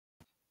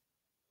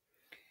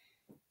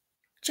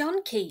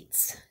John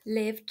Keats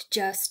lived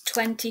just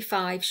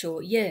 25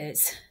 short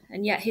years,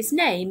 and yet his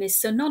name is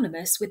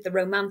synonymous with the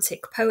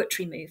Romantic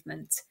poetry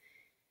movement,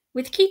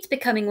 with Keats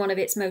becoming one of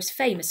its most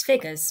famous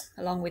figures,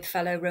 along with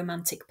fellow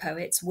Romantic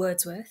poets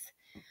Wordsworth,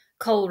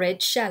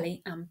 Coleridge,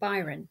 Shelley, and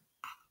Byron.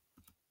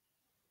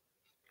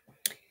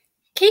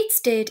 Keats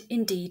did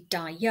indeed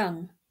die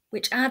young,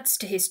 which adds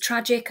to his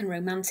tragic and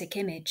romantic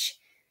image.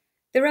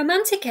 The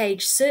Romantic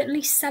age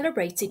certainly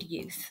celebrated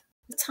youth,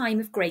 a time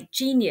of great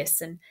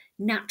genius and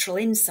natural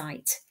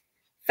insight.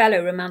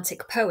 Fellow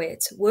Romantic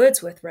poet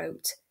Wordsworth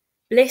wrote,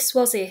 "Bliss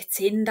was it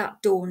in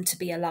that dawn to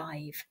be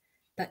alive,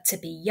 but to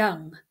be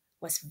young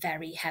was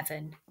very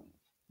heaven."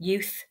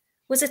 Youth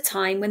was a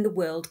time when the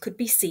world could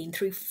be seen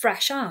through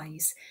fresh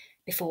eyes,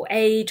 before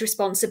age,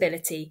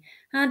 responsibility,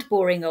 and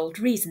boring old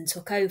reason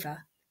took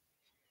over.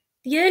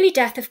 The early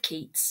death of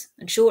Keats,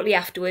 and shortly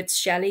afterwards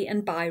Shelley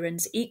and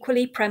Byron's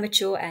equally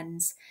premature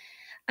ends,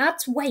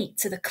 adds weight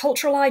to the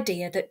cultural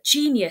idea that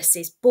genius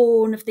is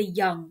born of the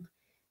young.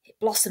 It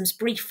blossoms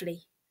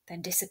briefly,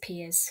 then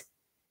disappears.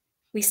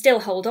 We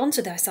still hold on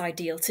to this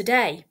ideal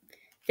today.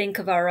 Think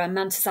of our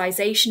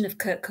romanticisation of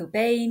Kurt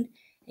Cobain,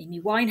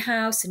 Amy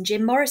Winehouse, and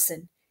Jim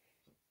Morrison.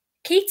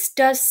 Keats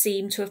does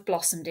seem to have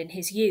blossomed in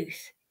his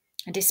youth,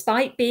 and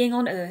despite being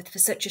on earth for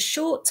such a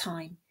short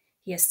time,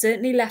 he has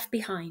certainly left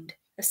behind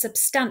a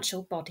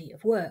substantial body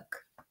of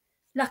work.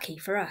 Lucky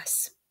for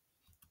us.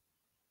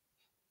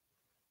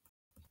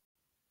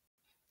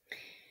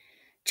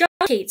 John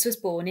Keats was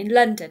born in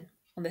London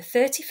on the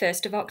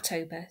 31st of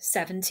October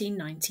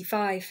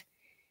 1795.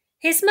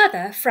 His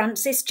mother,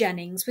 Frances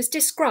Jennings, was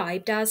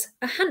described as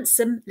a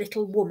handsome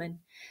little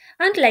woman,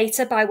 and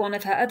later by one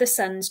of her other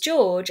sons,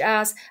 George,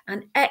 as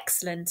an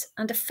excellent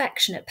and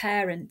affectionate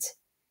parent.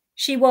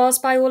 She was,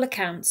 by all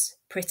accounts,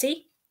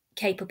 pretty,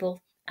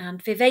 capable,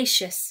 and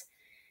vivacious.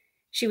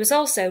 She was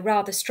also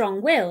rather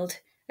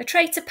strong-willed, a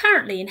trait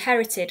apparently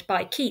inherited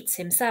by Keats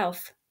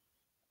himself.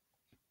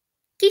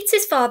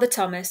 Keats's father,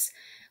 Thomas,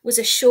 was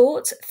a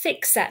short,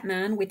 thick-set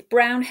man with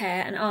brown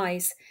hair and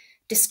eyes,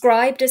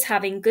 described as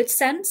having good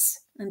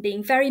sense and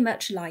being very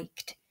much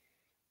liked.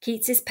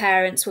 Keats's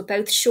parents were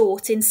both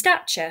short in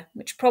stature,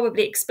 which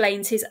probably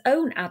explains his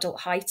own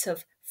adult height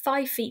of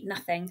 5 feet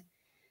nothing,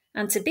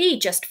 and to be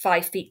just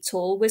 5 feet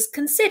tall was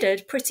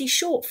considered pretty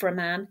short for a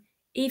man,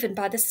 even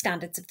by the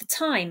standards of the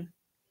time.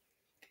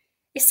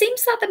 It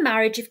seems that the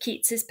marriage of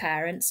Keats's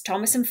parents,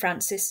 Thomas and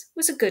Frances,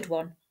 was a good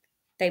one.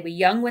 They were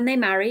young when they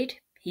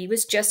married. He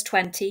was just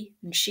 20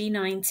 and she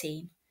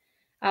 19.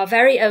 Our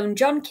very own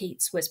John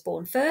Keats was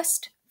born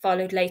first,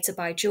 followed later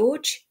by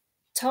George,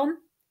 Tom,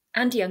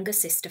 and younger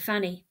sister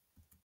Fanny.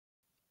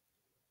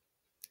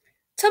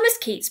 Thomas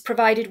Keats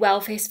provided well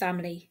for his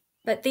family,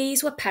 but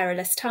these were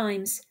perilous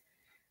times.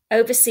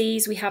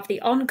 Overseas we have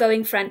the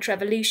ongoing French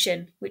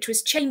Revolution, which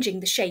was changing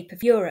the shape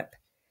of Europe.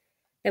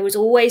 There was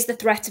always the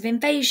threat of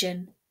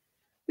invasion.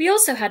 We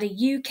also had a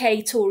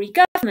UK Tory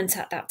government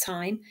at that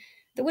time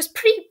that was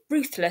pretty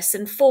ruthless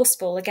and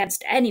forceful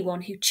against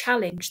anyone who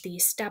challenged the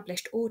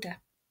established order.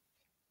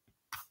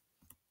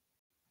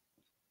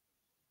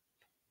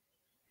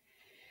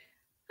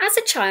 As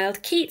a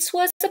child, Keats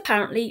was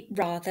apparently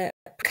rather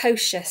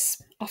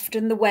precocious,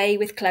 often the way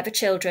with clever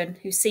children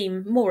who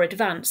seem more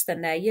advanced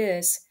than their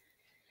years.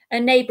 A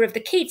neighbour of the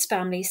Keats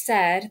family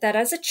said that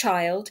as a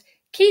child,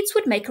 Keats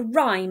would make a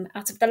rhyme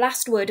out of the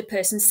last word a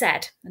person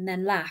said and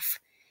then laugh,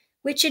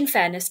 which in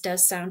fairness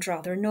does sound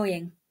rather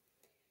annoying.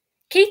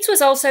 Keats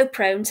was also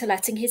prone to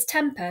letting his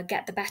temper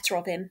get the better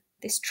of him.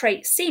 This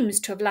trait seems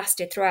to have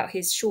lasted throughout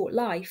his short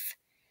life.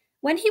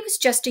 When he was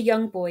just a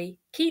young boy,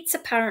 Keats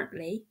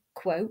apparently,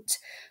 quote,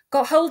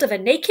 got hold of a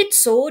naked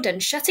sword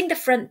and, shutting the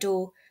front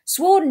door,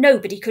 swore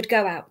nobody could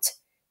go out.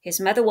 His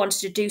mother wanted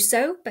to do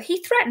so, but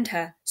he threatened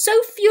her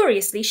so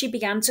furiously she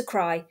began to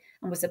cry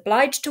and was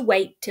obliged to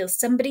wait till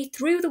somebody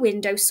through the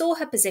window saw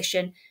her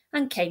position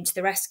and came to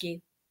the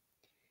rescue.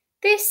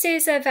 This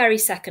is a very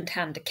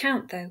second-hand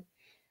account, though,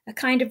 a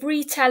kind of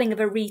retelling of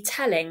a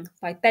retelling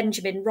by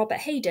Benjamin Robert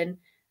Hayden,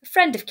 a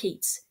friend of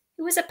Keats,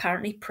 who was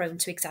apparently prone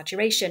to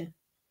exaggeration.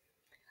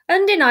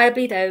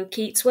 Undeniably, though,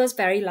 Keats was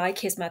very like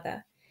his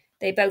mother.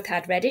 They both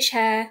had reddish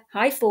hair,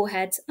 high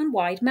foreheads, and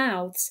wide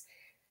mouths.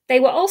 They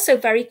were also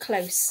very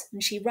close,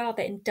 and she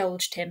rather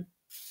indulged him.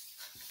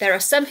 There are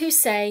some who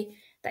say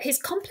that his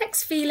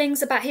complex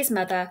feelings about his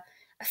mother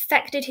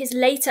affected his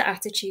later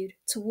attitude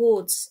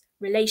towards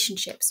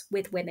relationships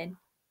with women.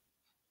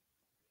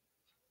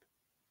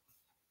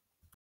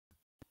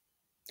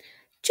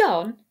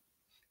 John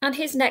and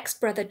his next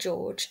brother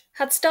George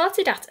had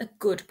started at a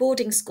good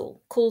boarding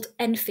school called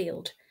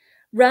Enfield,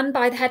 run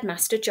by the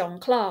headmaster John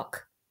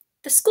Clark.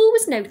 The school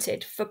was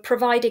noted for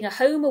providing a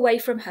home away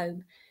from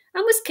home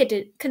and was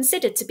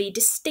considered to be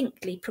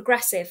distinctly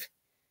progressive.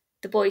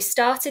 The boys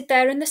started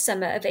there in the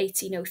summer of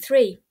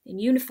 1803 in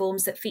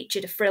uniforms that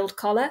featured a frilled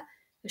collar,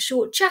 a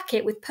short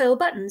jacket with pearl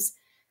buttons,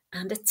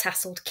 and a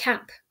tasselled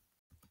cap.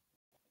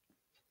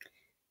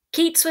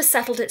 Keats was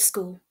settled at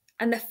school,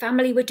 and the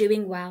family were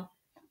doing well,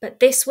 but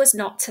this was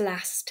not to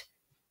last.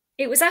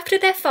 It was after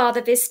their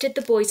father visited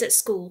the boys at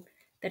school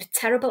that a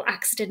terrible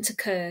accident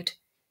occurred.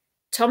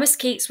 Thomas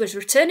Keats was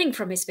returning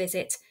from his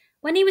visit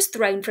when he was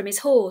thrown from his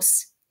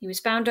horse. He was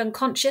found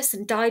unconscious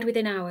and died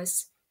within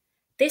hours.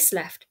 This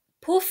left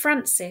poor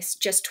Frances,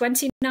 just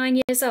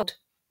 29 years old,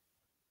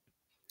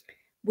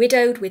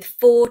 widowed with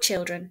 4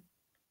 children.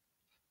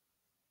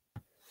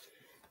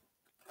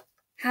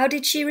 How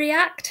did she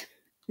react?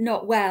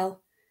 Not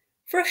well.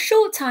 For a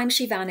short time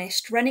she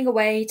vanished, running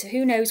away to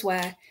who knows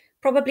where,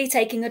 probably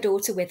taking her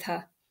daughter with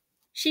her.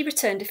 She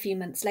returned a few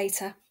months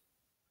later.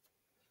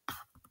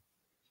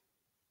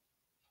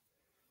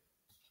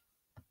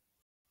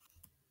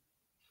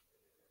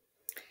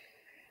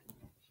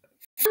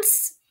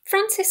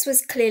 Frances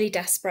was clearly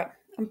desperate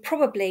and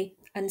probably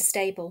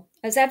unstable,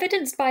 as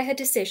evidenced by her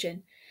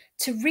decision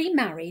to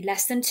remarry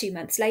less than 2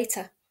 months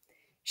later.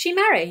 She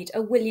married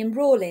a William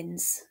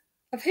Rawlins,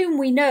 of whom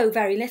we know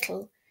very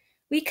little.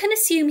 We can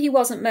assume he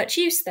wasn't much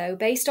use, though,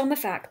 based on the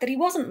fact that he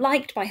wasn't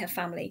liked by her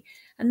family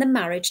and the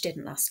marriage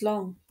didn't last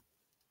long.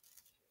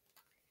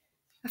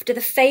 After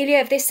the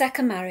failure of this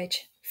second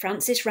marriage,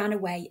 Frances ran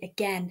away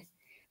again,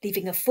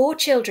 leaving her 4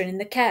 children in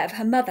the care of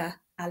her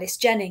mother, Alice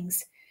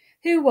Jennings,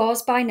 who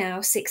was by now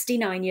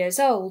 69 years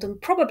old and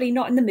probably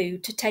not in the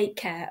mood to take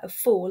care of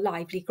 4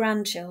 lively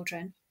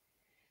grandchildren.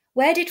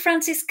 Where did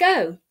Frances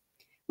go?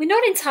 We're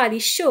not entirely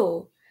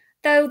sure,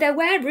 though there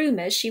were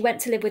rumours she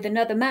went to live with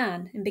another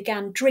man and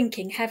began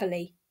drinking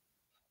heavily.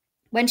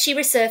 When she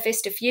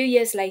resurfaced a few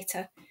years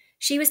later,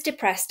 she was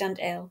depressed and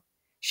ill,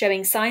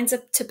 showing signs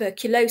of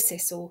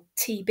tuberculosis or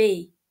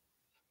TB.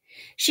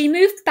 She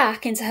moved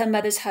back into her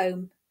mother's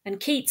home, and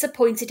Keats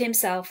appointed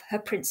himself her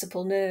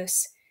principal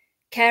nurse,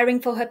 caring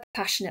for her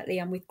passionately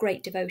and with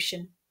great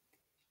devotion.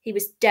 He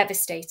was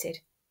devastated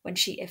when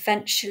she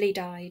eventually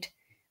died.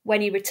 When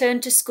he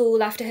returned to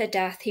school after her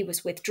death, he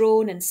was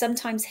withdrawn and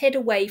sometimes hid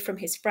away from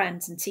his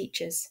friends and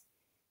teachers.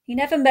 He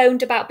never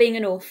moaned about being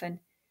an orphan,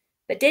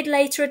 but did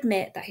later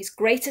admit that his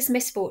greatest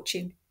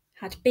misfortune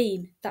had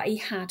been that he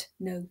had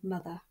no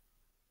mother.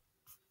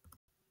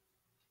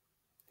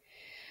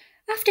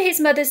 After his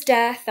mother's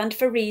death, and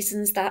for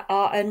reasons that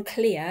are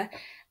unclear,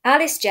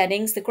 Alice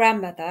Jennings, the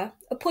grandmother,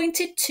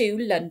 appointed 2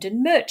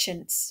 London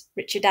merchants,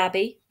 Richard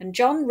Abbey and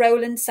John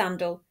Rowland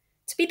Sandal,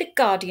 to be the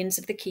guardians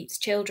of the Keats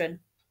children.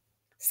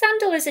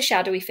 Sandal is a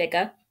shadowy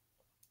figure.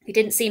 He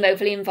didn't seem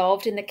overly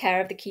involved in the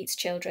care of the Keats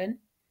children.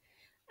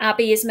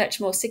 Abbey is much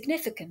more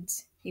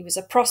significant. He was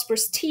a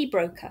prosperous tea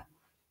broker.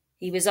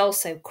 He was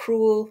also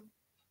cruel,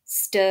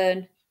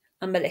 stern,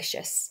 and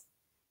malicious.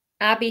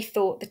 Abbey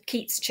thought the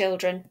Keats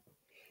children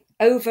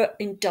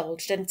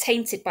overindulged and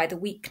tainted by the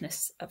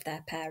weakness of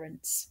their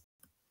parents.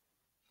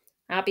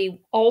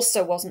 Abbey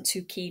also wasn't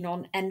too keen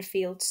on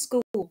Enfield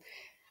School,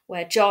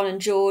 where John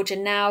and George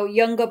and now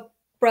younger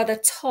brother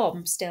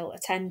Tom still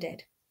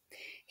attended.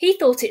 He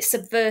thought it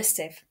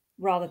subversive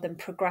rather than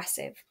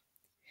progressive.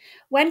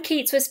 When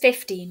Keats was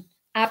 15,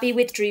 Abbey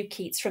withdrew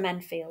Keats from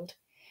Enfield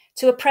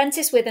to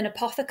apprentice with an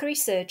apothecary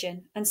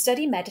surgeon and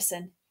study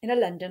medicine in a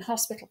London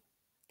hospital.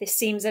 This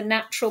seems a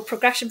natural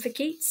progression for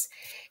Keats.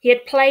 He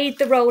had played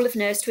the role of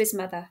nurse to his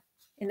mother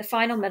in the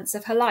final months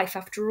of her life,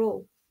 after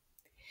all.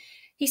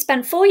 He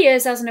spent 4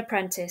 years as an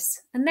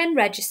apprentice and then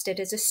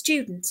registered as a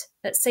student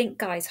at St.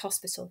 Guy's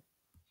Hospital.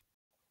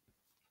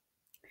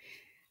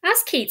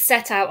 As Keats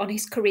set out on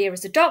his career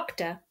as a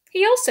doctor,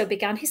 he also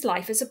began his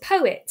life as a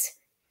poet.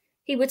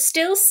 He would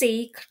still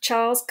see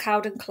Charles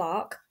Cowden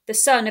Clarke, the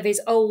son of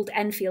his old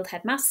Enfield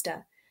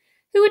headmaster,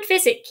 who would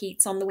visit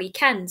Keats on the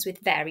weekends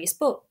with various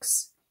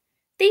books.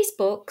 These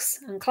books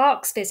and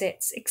Clarke's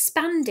visits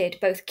expanded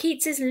both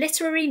Keats's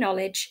literary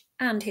knowledge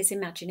and his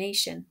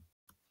imagination.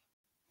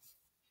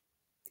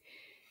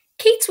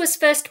 Keats was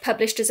first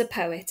published as a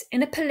poet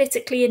in a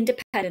politically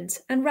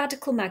independent and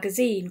radical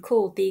magazine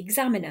called The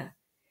Examiner.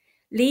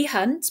 Leigh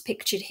Hunt,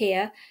 pictured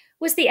here,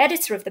 was the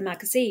editor of the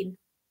magazine.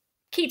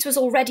 Keats was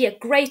already a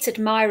great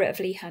admirer of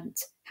Leigh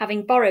Hunt,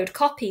 having borrowed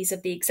copies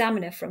of The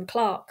Examiner from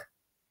Clarke.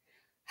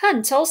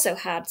 Hunt also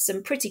had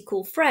some pretty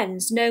cool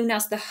friends known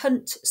as the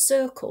Hunt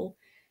Circle,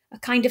 a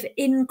kind of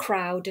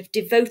in-crowd of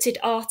devoted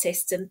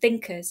artists and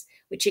thinkers,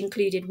 which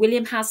included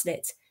William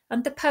Hazlitt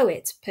and the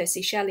poet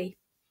Percy Shelley.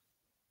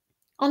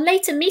 On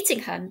later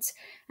meeting Hunt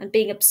and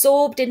being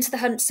absorbed into the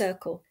Hunt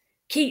Circle,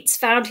 Keats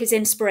found his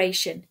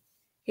inspiration.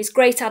 His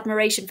great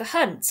admiration for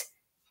Hunt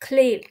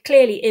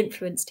clearly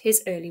influenced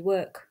his early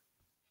work.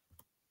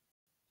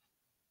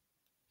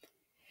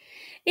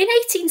 In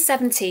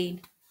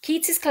 1817,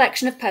 Keats's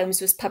collection of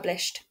poems was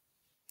published.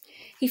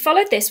 He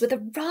followed this with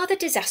a rather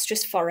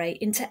disastrous foray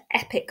into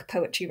epic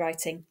poetry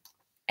writing.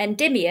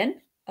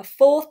 Endymion, a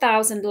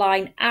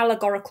 4,000-line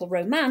allegorical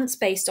romance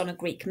based on a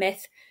Greek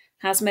myth,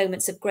 has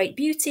moments of great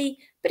beauty,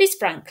 but is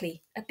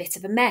frankly a bit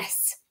of a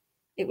mess.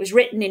 It was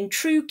written in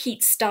true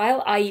Keats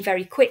style, i.e.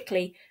 very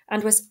quickly,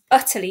 and was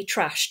utterly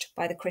trashed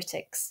by the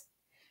critics.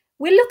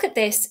 We'll look at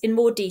this in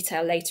more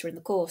detail later in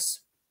the course.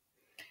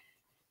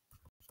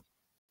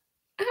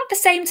 At the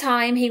same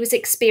time, he was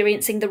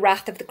experiencing the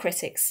wrath of the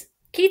critics.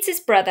 Keats's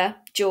brother,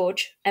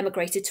 George,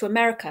 emigrated to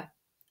America,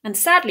 and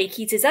sadly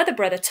Keats's other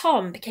brother,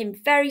 Tom, became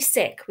very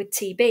sick with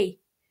TB.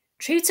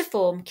 True to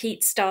form,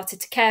 Keats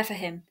started to care for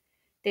him.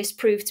 This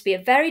proved to be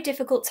a very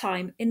difficult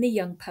time in the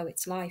young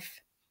poet's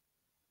life.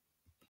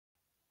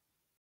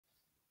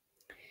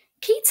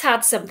 Keats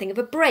had something of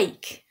a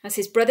break as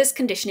his brother's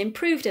condition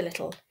improved a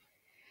little.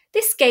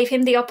 This gave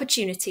him the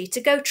opportunity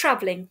to go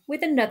travelling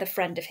with another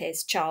friend of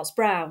his, Charles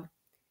Browne.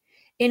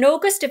 In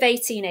August of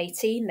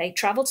 1818, they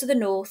travelled to the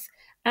north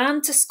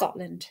and to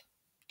Scotland.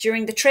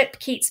 During the trip,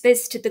 Keats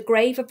visited the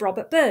grave of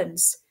Robert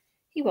Burns.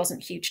 He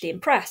wasn't hugely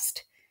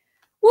impressed.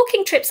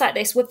 Walking trips like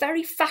this were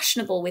very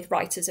fashionable with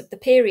writers of the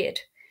period.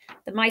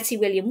 The mighty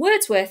William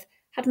Wordsworth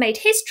had made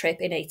his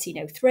trip in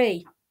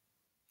 1803.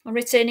 On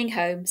returning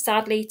home,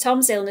 sadly,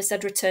 Tom's illness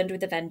had returned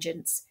with a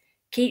vengeance.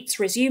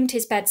 Keats resumed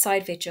his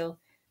bedside vigil,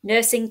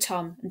 nursing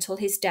Tom until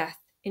his death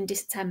in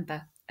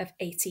December of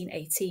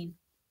 1818.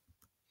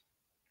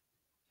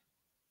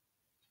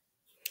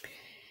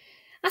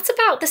 At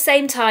about the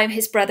same time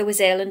his brother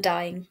was ill and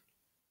dying,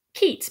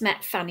 Keats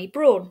met Fanny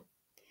Brawne.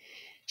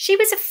 She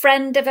was a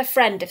friend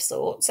of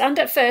sorts, and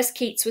at first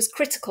Keats was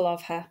critical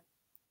of her.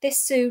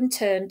 This soon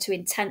turned to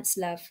intense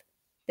love.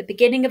 The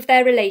beginning of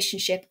their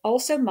relationship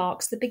also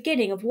marks the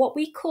beginning of what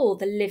we call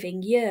the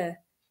living year.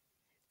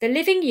 The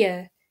living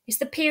year is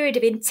the period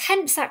of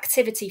intense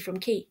activity from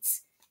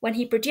Keats, when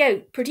he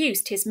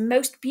produced his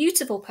most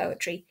beautiful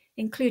poetry,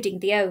 including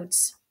the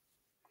odes.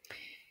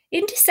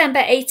 In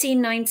December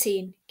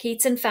 1819,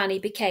 Keats and Fanny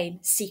became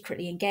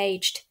secretly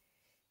engaged.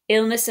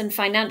 Illness and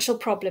financial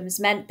problems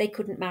meant they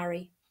couldn't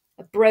marry.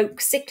 A broke,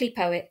 sickly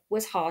poet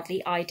was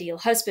hardly ideal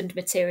husband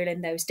material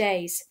in those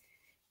days.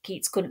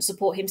 Keats couldn't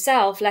support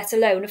himself, let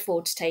alone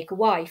afford to take a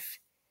wife.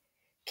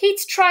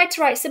 Keats tried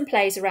to write some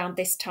plays around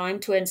this time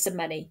to earn some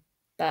money,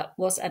 but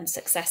was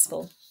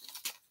unsuccessful.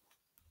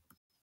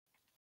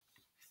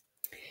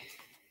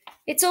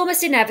 It's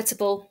almost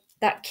inevitable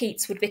that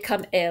Keats would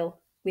become ill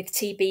with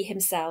TB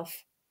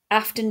himself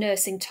after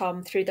nursing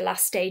Tom through the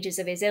last stages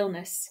of his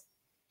illness.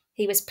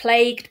 He was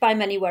plagued by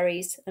many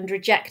worries and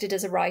rejected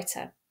as a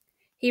writer.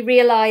 He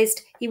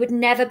realised he would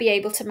never be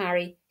able to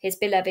marry his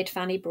beloved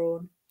Fanny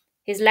Brawne.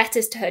 His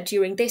letters to her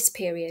during this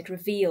period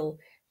reveal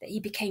that he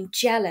became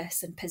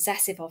jealous and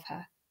possessive of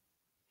her.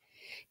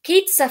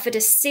 Keats suffered a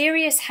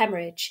serious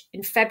hemorrhage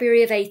in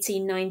February of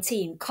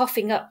 1819,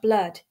 coughing up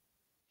blood.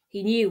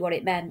 He knew what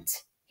it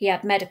meant. He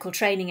had medical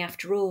training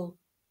after all.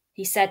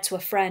 He said to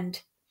a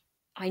friend,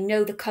 "I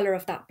know the colour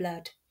of that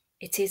blood.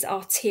 It is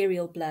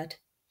arterial blood.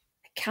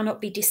 I cannot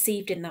be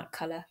deceived in that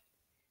colour.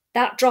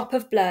 That drop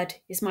of blood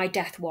is my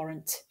death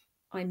warrant.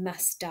 I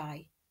must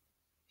die."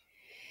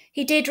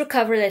 He did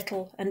recover a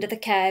little under the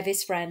care of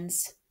his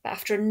friends, but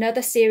after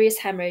another serious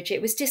hemorrhage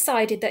it was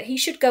decided that he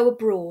should go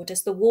abroad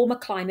as the warmer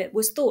climate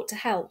was thought to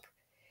help.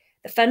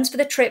 The funds for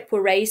the trip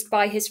were raised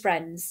by his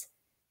friends.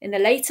 In the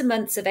later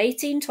months of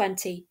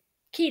 1820,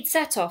 Keats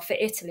set off for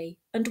Italy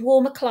and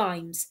warmer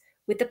climes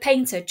with the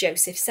painter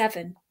Joseph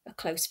Severn, a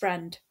close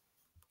friend.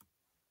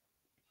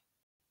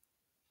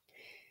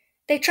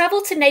 They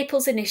travelled to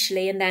Naples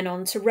initially and then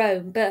on to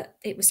Rome, but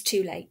it was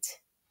too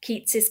late.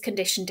 Keats's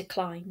condition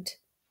declined.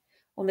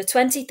 On the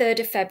 23rd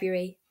of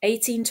February,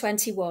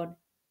 1821,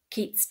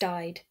 Keats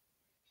died.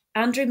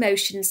 Andrew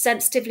Motion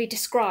sensitively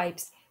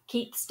describes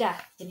Keats'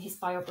 death in his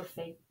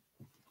biography.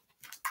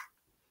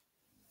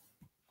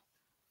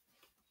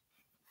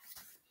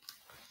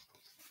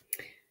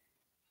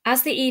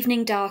 As the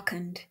evening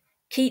darkened,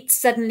 Keats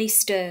suddenly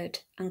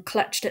stirred and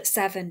clutched at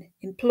Severn,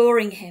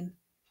 imploring him,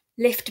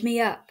 "Lift me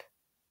up.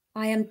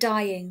 I am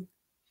dying.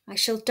 I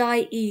shall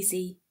die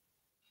easy.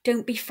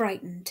 Don't be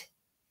frightened.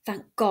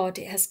 Thank God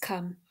it has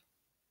come."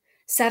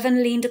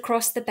 Severn leaned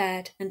across the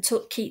bed and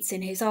took Keats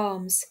in his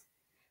arms.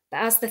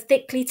 But as the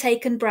thickly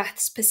taken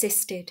breaths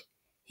persisted,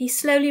 he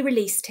slowly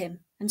released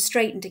him and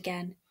straightened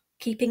again,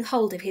 keeping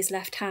hold of his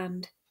left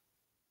hand.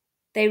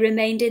 They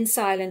remained in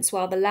silence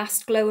while the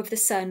last glow of the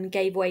sun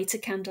gave way to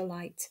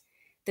candlelight,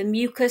 the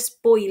mucus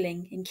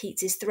boiling in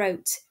Keats's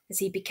throat as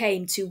he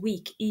became too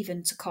weak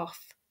even to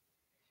cough.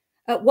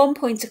 At one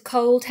point a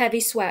cold,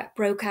 heavy sweat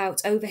broke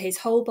out over his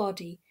whole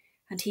body,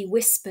 and he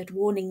whispered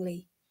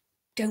warningly,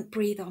 "Don't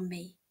breathe on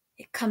me.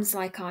 It comes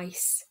like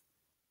ice."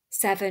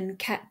 Severn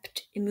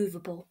kept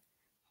immovable,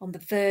 on the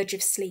verge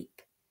of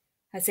sleep.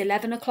 As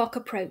 11 o'clock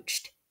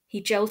approached,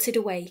 he jolted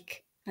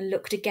awake and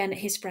looked again at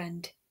his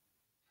friend.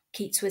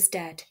 Keats was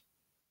dead,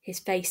 his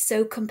face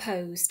so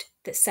composed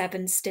that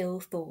Severn still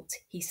thought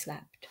he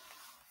slept.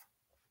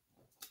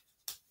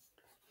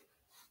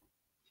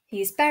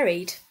 He is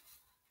buried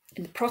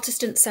in the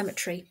Protestant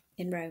cemetery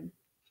in Rome.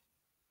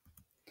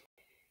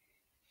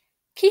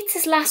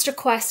 Keats's last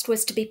request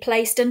was to be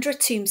placed under a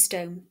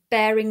tombstone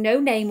bearing no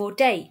name or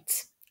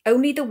date,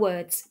 only the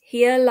words,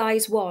 "Here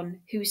lies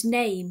one whose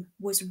name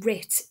was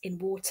writ in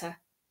water."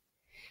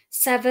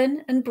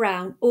 Severn and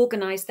Browne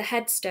organised the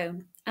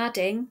headstone,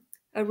 adding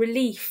a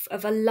relief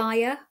of a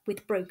lyre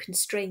with broken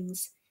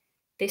strings.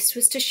 This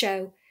was to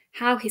show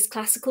how his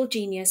classical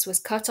genius was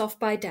cut off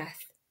by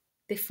death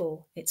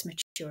before its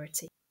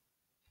maturity.